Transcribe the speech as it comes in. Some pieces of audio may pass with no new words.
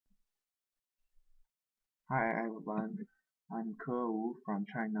Hi everyone, I'm Ke Wu from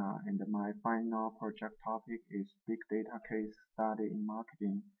China and my final project topic is Big Data Case Study in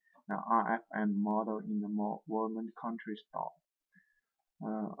Marketing, the RFM model in the Women Country Store.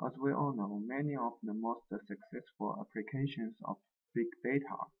 As we all know, many of the most successful applications of big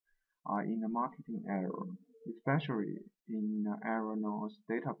data are in the marketing area, especially in the area known as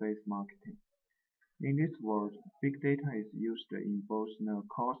database marketing. In this world, big data is used in both the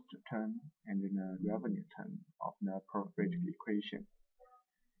cost term and the revenue term of the profit equation.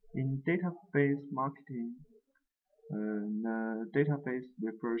 In database marketing, the database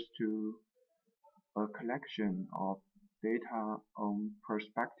refers to a collection of data on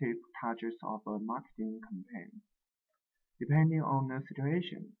prospective targets of a marketing campaign. Depending on the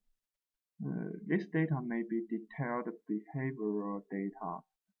situation, this data may be detailed behavioral data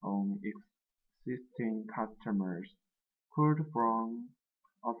on existing customers, pulled from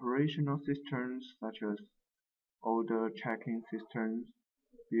operational systems such as order checking systems,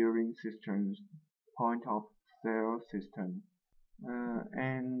 billing systems, point of sale systems,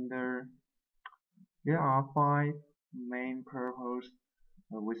 and there are five main purposes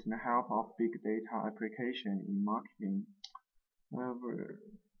with the help of big data application in marketing. Uh,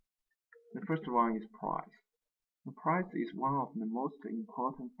 the first one is price. The price is one of the most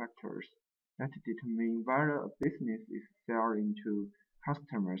important factors that determine whether a business is selling to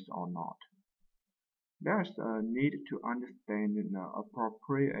customers or not. There's a need to understand the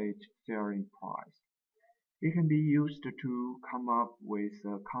appropriate selling price. It can be used to come up with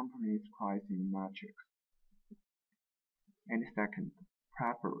a company's pricing matrix. And second,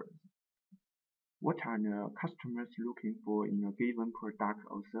 preference. What are the customers looking for in a given product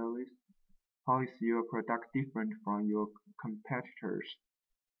or service? How is your product different from your competitors?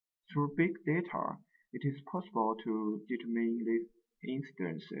 Through big data, it is possible to determine these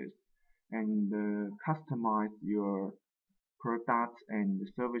instances and customize your products and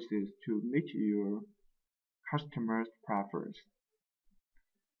services to meet your customers' preference.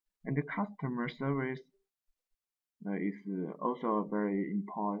 And the customer service is also a very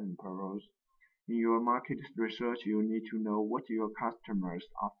important purpose. In your market research, you need to know what your customers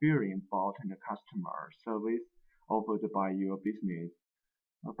are feeling about the customer service offered by your business.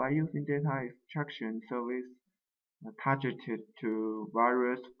 By using data extraction service targeted to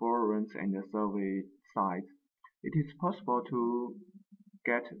various forums and survey sites, it is possible to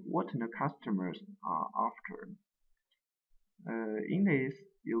get what the customers are after. In this,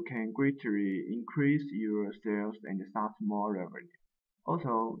 you can greatly increase your sales and start more revenue.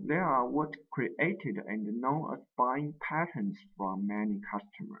 Also, there are what created and known as buying patterns from many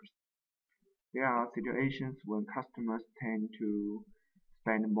customers. There are situations when customers tend to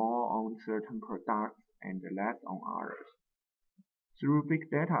spend more on certain products and less on others. Through big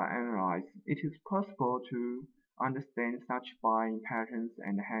data analysis, it is possible to understand such buying patterns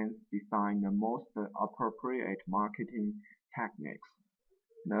and hence design the most appropriate marketing techniques.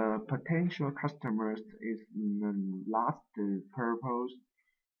 The potential customers is the last purpose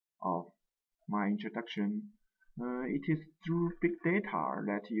of my introduction. It is through big data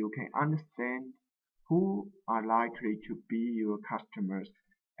that you can understand who are likely to be your customers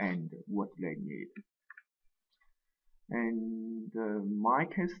and what they need. And my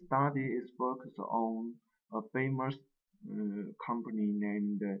case study is focused on a famous company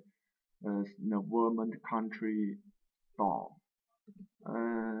named the Vermont Country Store.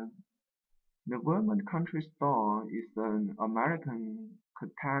 The Vermont Country Store is an American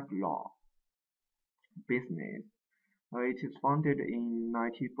catalog business. It is founded in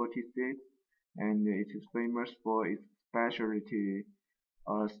 1946 and it is famous for its specialty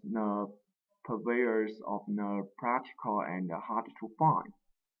as the purveyors of the practical and hard to find.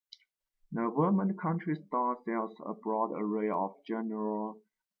 The Vermont Country Store sells a broad array of general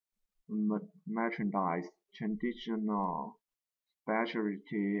merchandise, traditional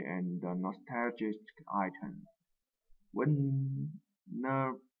specialty and nostalgic items. When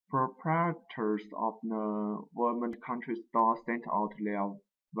the proprietors of the Vermont Country Store sent out their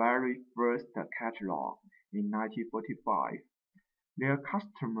very first catalog in 1945, their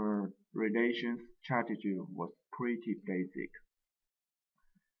customer relations strategy was pretty basic.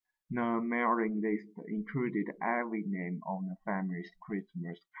 The mailing list included every name on the family's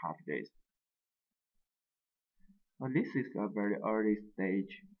Christmas card list. This is a very early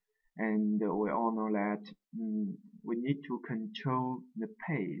stage, and we all know that we need to control the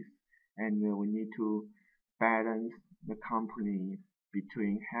pace and we need to balance the company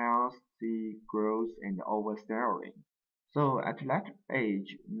between healthy growth and overselling. So at that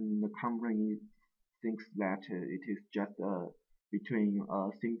age, the company thinks that it is just between a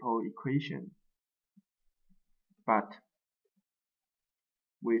simple equation. But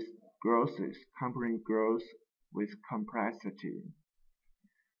with growth, company growth with complexity,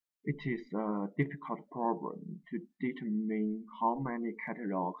 it is a difficult problem to determine how many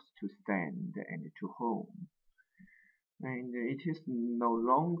catalogs to send and to whom. And it is no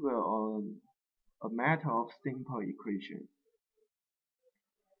longer a matter of simple equations.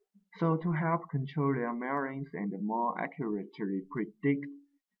 So to help control their mailings and more accurately predict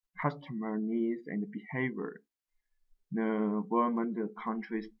customer needs and behavior, the Vermont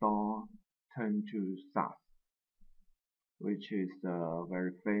country store turned to SAS, which is a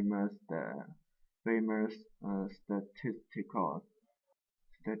very famous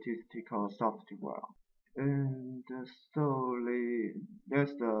statistical software. And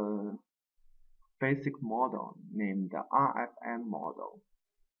there's a basic model named the RFM model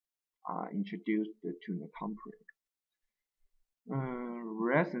introduced to the company.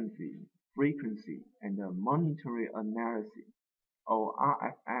 Recency, frequency, and monetary analysis, or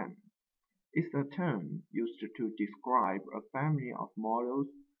RFM, is a term used to describe a family of models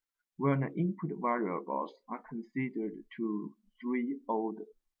where the input variables are considered to three old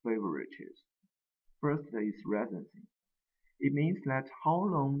favorites. First is recency. It means that how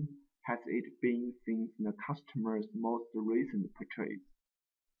long has it been since the customer's most recent purchase.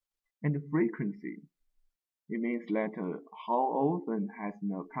 And frequency. It means that how often has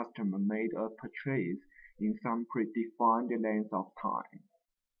the customer made a purchase in some predefined length of time.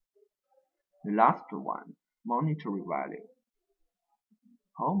 The last one, monetary value.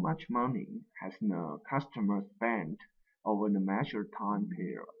 How much money has the customer spent over the measured time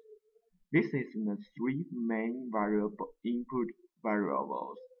period? This is the three main input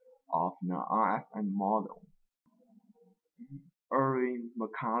variables of the RFM model. Erin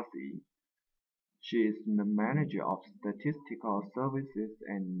McCarthy, she is the manager of statistical services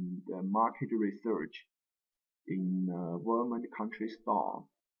and market research in Vermont Country Store.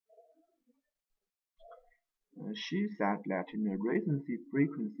 She said that the recency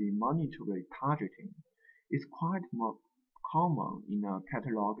frequency monetary targeting is quite more common in the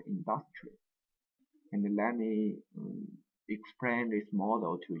catalog industry. And let me explain this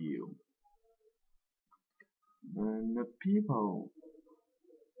model to you. The people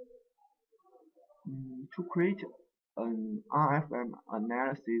to create an RFM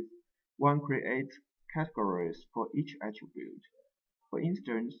analysis, one creates categories for each attribute. For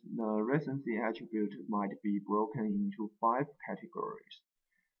instance, the recency attribute might be broken into 5 categories.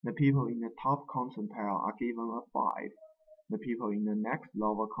 The people in the top quantile are given a 5. The people in the next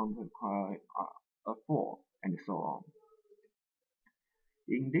lower quantile are a 4, and so on.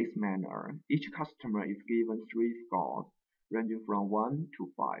 In this manner, each customer is given 3 scores, ranging from 1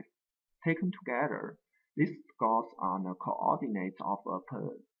 to 5. Taken together, these scores are the coordinates of a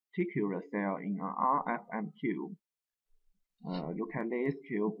particular cell in an RFM cube. Look at this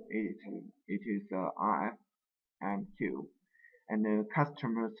cube, it is a RFM cube. And the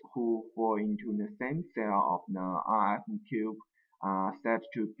customers who fall into the same cell of the RFM cube are said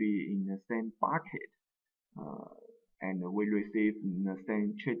to be in the same bucket and will receive the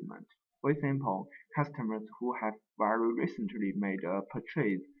same treatment. For example, customers who have very recently made a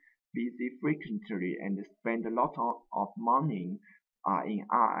purchase, visit frequently, and spend a lot of money are in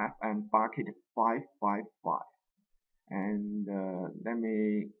RFM bucket 555. And let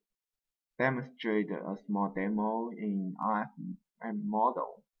me demonstrate a small demo in RFM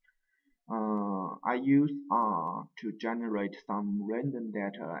model. I use R to generate some random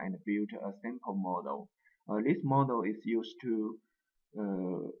data and build a sample model. This model is used to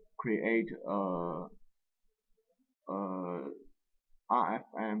create a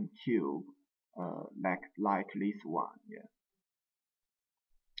RFM cube like this one. Yeah.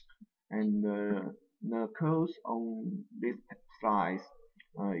 And the code on this slide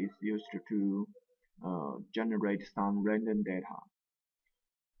is used to generate some random data,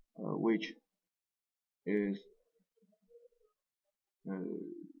 which is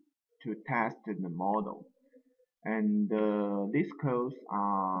to test the model. And these codes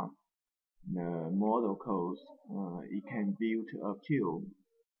are the model codes. It can build a cube.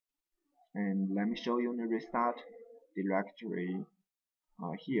 And let me show you the result directory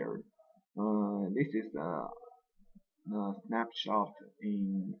here. This is a snapshot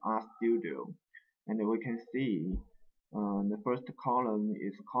in RStudio, and we can see the first column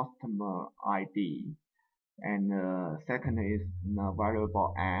is customer ID, and second is the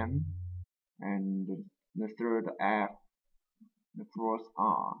variable M, and the third F, the fourth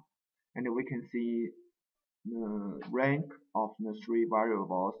R, and we can see the rank of the 3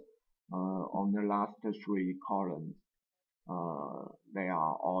 variables on the last 3 columns. They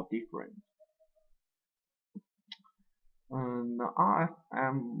are all different. The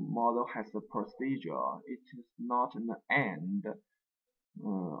RFM model has a procedure. It is not an end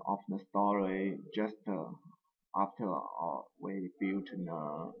of the story just after we built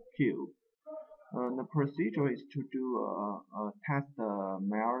the cube. The procedure is to do a test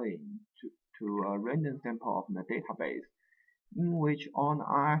mirroring to a random sample of the database in which all the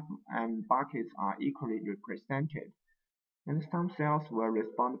RFM buckets are equally represented, and some cells will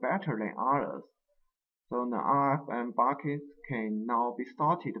respond better than others. So the RFM buckets can now be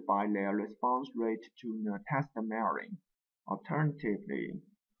sorted by their response rate to the test mirroring. Alternatively,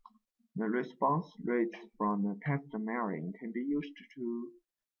 the response rates from the test mirroring can be used to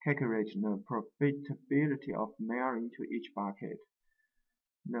calculate the profitability of mirroring to each bucket.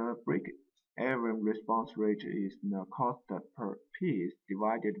 The break-even response rate is the cost per piece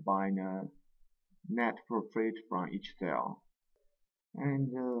divided by the net profit from each cell.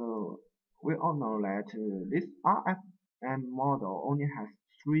 And we all know that this RFM model only has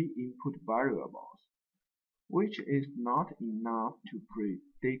three input variables, which is not enough to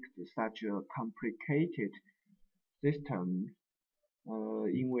predict such a complicated system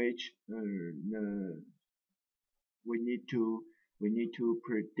in which we need to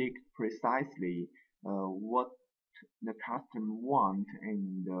predict precisely what the customer want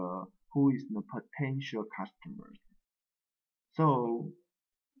and who is the potential customers. So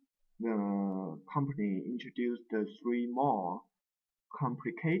the company introduced three more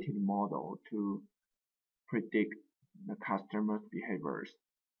complicated models to predict the customer's behaviors.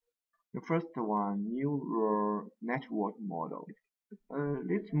 The first one, neural network model.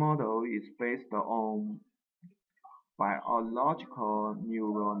 This model is based on biological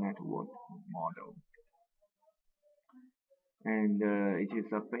neural network model, and it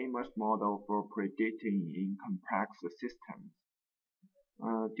is a famous model for predicting in complex systems.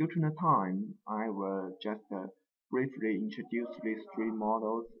 Due to the time, I will just briefly introduce these three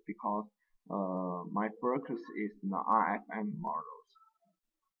models because my focus is the RFM models.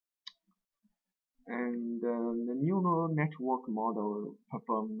 And the neural network model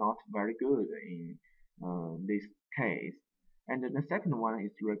performed not very good in this case. And the second one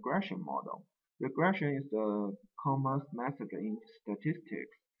is regression model. Regression is the common method in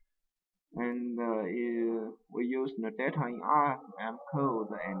statistics, and we use the data in RFM code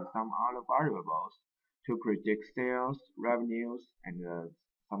and some other variables to predict sales, revenues, and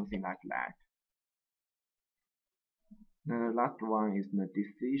something like that. The last one is the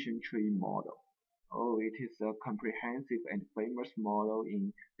decision tree model. Oh, it is a comprehensive and famous model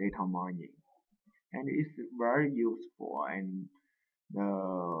in data mining, and it's very useful, and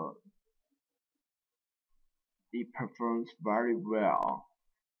it performs very well.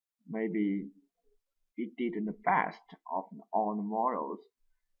 Maybe it did the best of all the models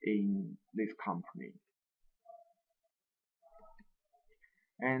in this company.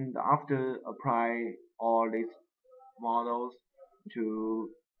 And after apply all these models to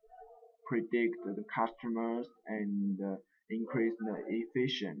predict the customers and increase the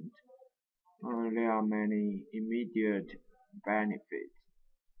efficiency, there are many immediate benefits.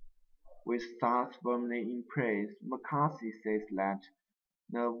 With stars firmly in place, McCarthy says that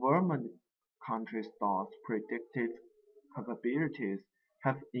the Vermont country stars' predictive capabilities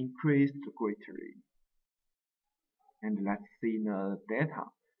have increased greatly. And let's see the data.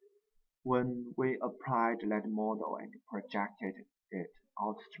 When we applied that model and projected it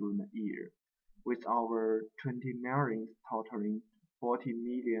out through the year, with our 20 million totaling 40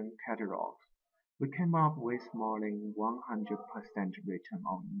 million catalogs, we came up with more than 100% return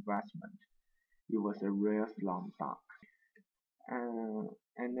on investment. It was a real slam dunk.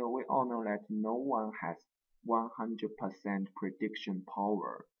 And we all know that no one has 100% prediction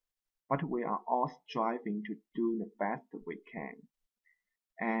power, but we are all striving to do the best we can.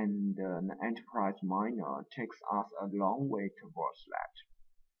 And the enterprise miner takes us a long way towards that.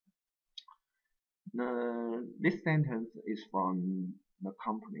 This sentence is from the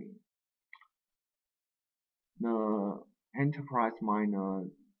company. The enterprise miner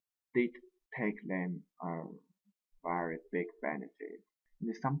did take them a very big benefit.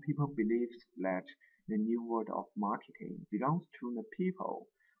 And some people believe that the new world of marketing belongs to the people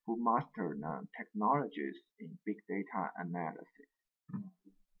who master the technologies in big data analysis.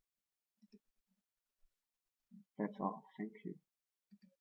 That's all. Thank you.